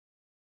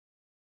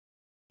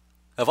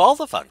Of all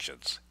the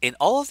functions in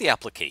all of the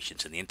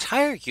applications in the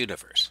entire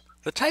universe,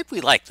 the type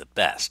we like the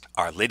best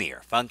are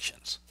linear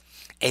functions.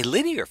 A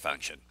linear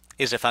function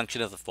is a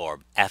function of the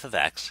form f of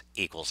x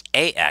equals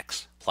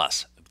ax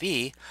plus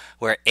b,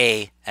 where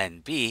a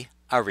and b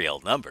are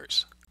real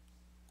numbers.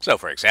 So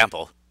for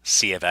example,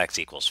 c of x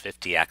equals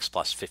 50x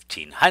plus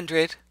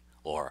 1500,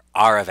 or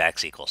r of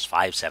x equals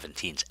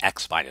 5/17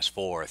 x minus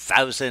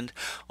 4000,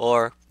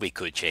 or we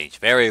could change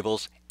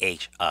variables,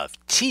 h of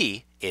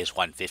t is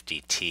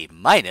 150t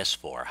minus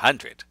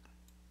 400.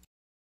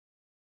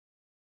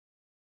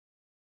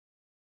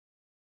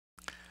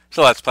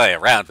 So let's play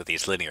around with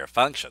these linear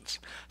functions.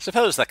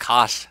 Suppose the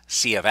cost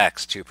c of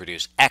x to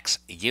produce x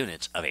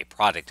units of a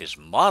product is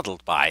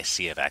modeled by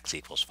c of x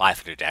equals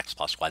 500x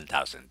plus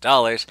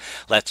 $1,000.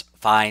 Let's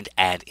find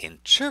and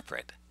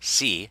interpret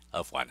c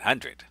of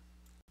 100.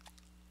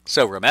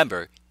 So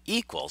remember,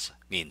 equals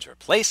means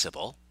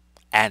replaceable,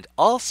 and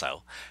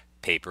also,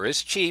 paper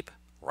is cheap,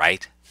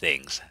 write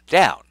things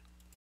down.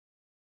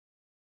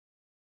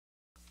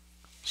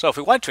 So if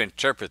we want to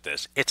interpret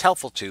this, it's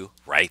helpful to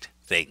write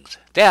things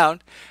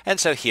down. And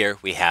so here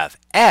we have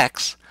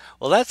x.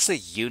 Well, that's the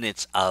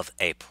units of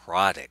a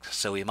product.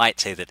 So we might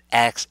say that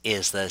x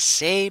is the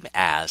same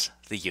as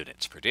the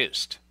units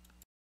produced.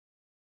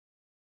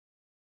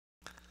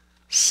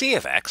 C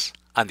of x,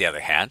 on the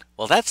other hand,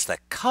 well, that's the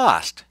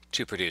cost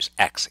to produce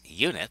x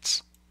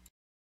units.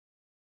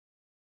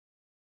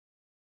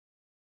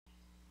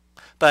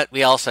 But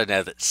we also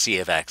know that c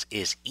of x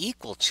is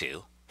equal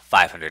to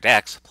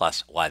 500x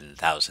plus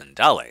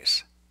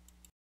 $1,000.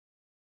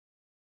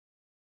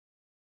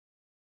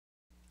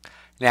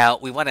 Now,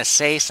 we want to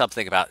say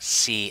something about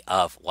c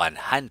of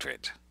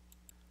 100.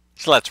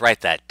 So let's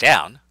write that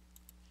down.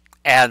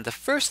 And the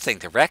first thing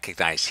to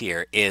recognize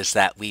here is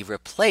that we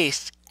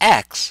replaced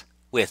x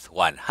with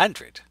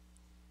 100.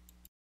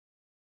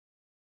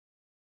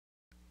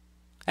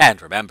 And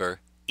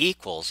remember,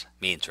 equals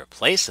means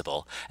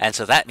replaceable, and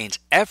so that means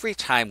every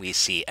time we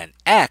see an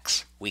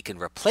x, we can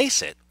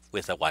replace it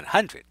with a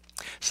 100.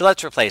 So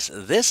let's replace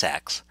this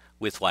x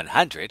with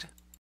 100.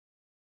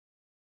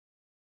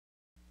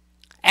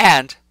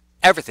 And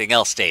everything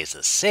else stays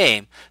the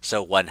same,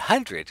 so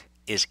 100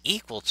 is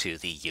equal to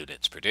the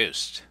units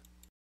produced.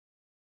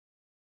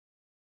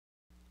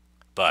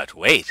 But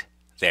wait,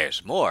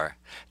 there's more.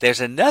 There's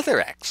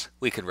another x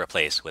we can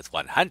replace with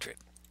 100.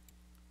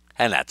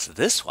 And that's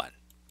this one.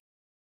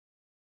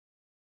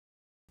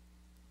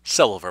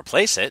 So we'll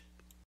replace it.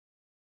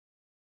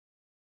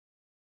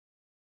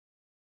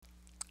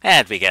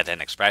 And we get an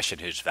expression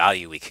whose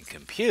value we can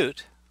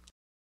compute,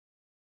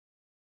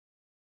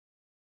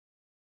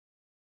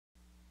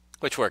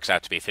 which works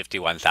out to be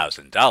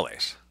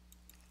 $51,000.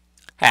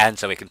 And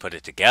so we can put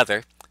it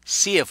together.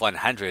 C of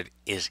 100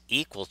 is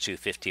equal to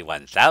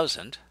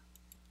 51,000.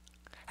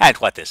 And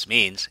what this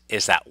means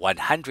is that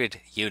 100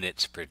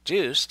 units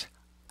produced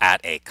at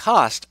a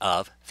cost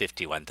of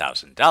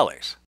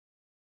 $51,000.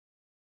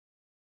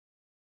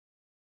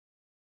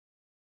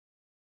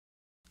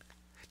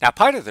 Now,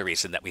 part of the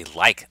reason that we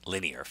like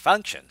linear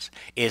functions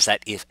is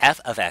that if f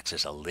of x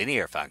is a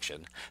linear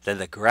function, then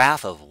the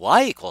graph of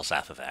y equals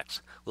f of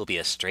x will be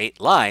a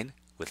straight line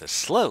with a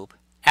slope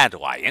and a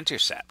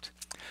y-intercept.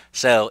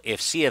 So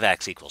if c of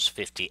x equals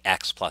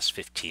 50x plus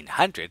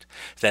 1500,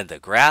 then the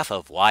graph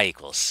of y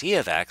equals c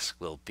of x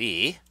will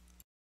be,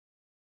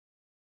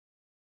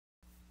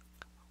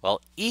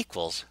 well,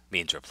 equals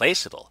means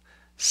replaceable.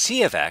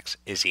 C of x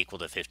is equal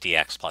to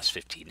 50x plus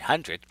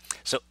 1500.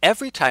 So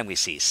every time we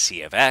see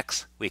c of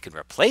x, we can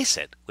replace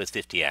it with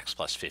 50x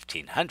plus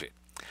 1500.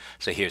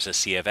 So here's a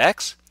c of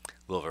x.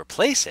 We'll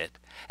replace it,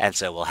 and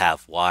so we'll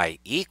have y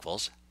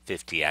equals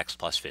 50x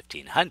plus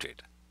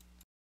 1500.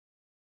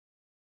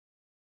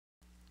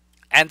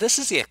 And this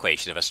is the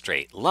equation of a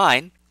straight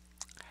line.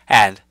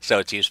 And so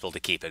it's useful to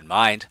keep in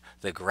mind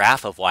the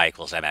graph of y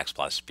equals mx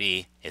plus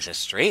b is a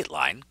straight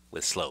line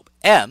with slope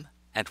m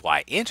and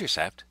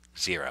y-intercept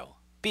 0,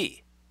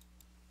 b.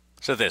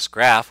 So this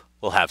graph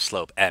will have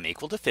slope m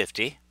equal to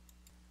 50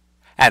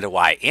 and a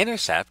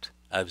y-intercept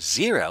of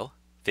 0,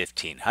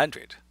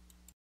 1500.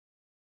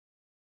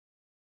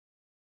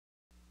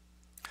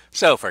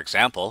 So for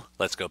example,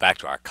 let's go back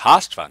to our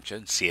cost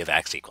function, c of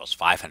x equals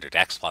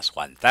 500x plus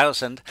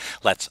 1000.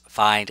 Let's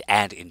find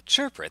and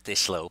interpret the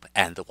slope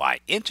and the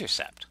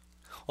y-intercept.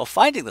 Well,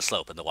 finding the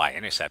slope and the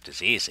y-intercept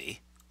is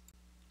easy.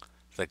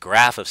 The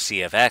graph of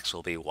c of x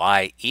will be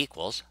y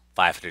equals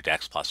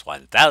 500x plus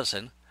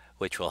 1000,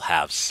 which will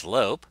have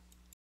slope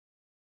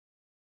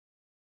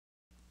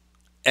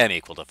m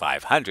equal to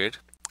 500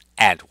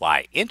 and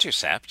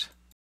y-intercept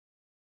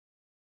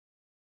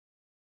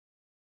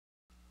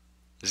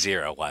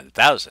 0,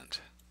 1000.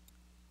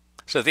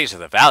 So these are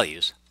the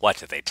values. What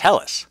do they tell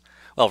us?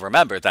 Well,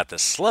 remember that the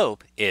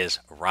slope is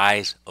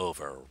rise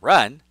over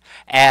run,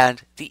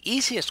 and the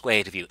easiest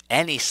way to view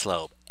any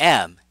slope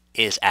m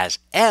is as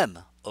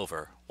m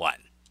over 1.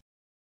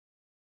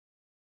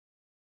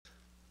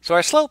 So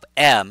our slope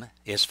m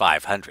is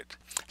 500.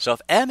 So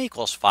if m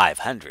equals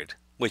 500,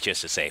 which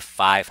is to say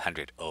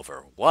 500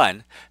 over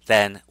 1,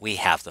 then we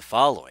have the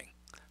following.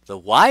 the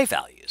y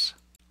values,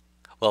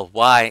 well,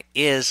 y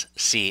is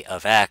C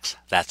of x,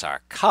 that's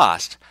our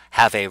cost,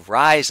 have a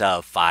rise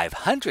of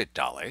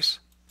 $500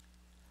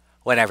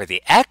 whenever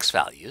the x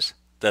values,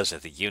 those are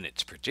the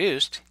units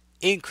produced,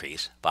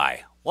 increase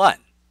by 1.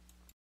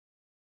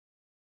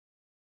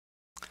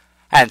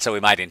 And so we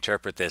might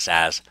interpret this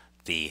as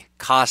the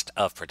cost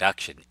of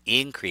production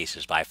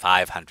increases by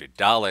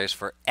 $500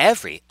 for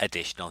every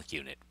additional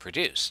unit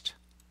produced.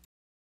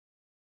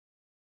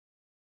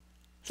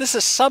 This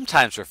is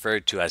sometimes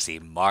referred to as the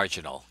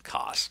marginal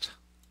cost.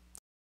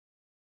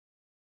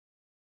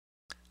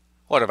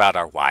 What about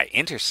our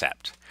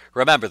y-intercept?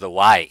 Remember, the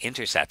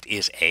y-intercept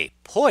is a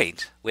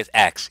point with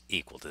x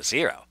equal to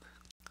 0.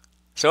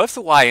 So if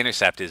the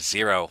y-intercept is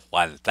 0,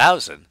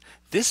 1,000,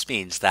 this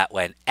means that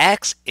when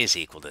x is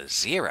equal to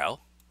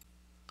 0,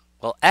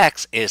 well,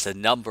 x is the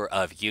number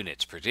of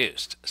units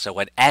produced. So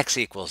when x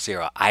equals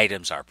 0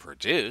 items are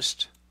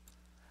produced,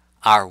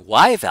 our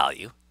y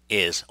value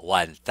is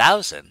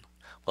 1,000.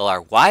 Well,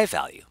 our y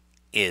value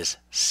is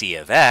C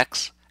of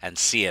x, and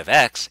C of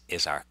x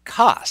is our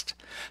cost.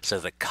 So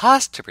the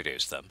cost to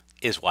produce them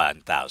is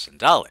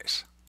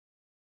 $1,000.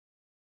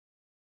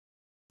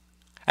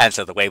 And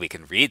so the way we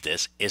can read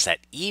this is that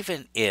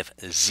even if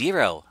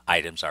 0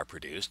 items are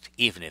produced,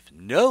 even if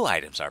no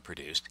items are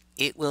produced,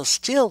 it will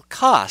still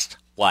cost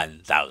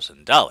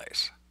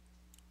 $1,000.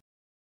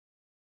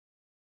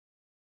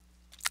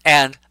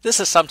 And this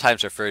is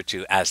sometimes referred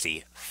to as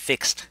the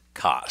fixed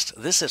cost.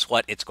 This is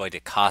what it's going to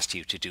cost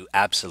you to do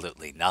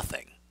absolutely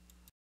nothing.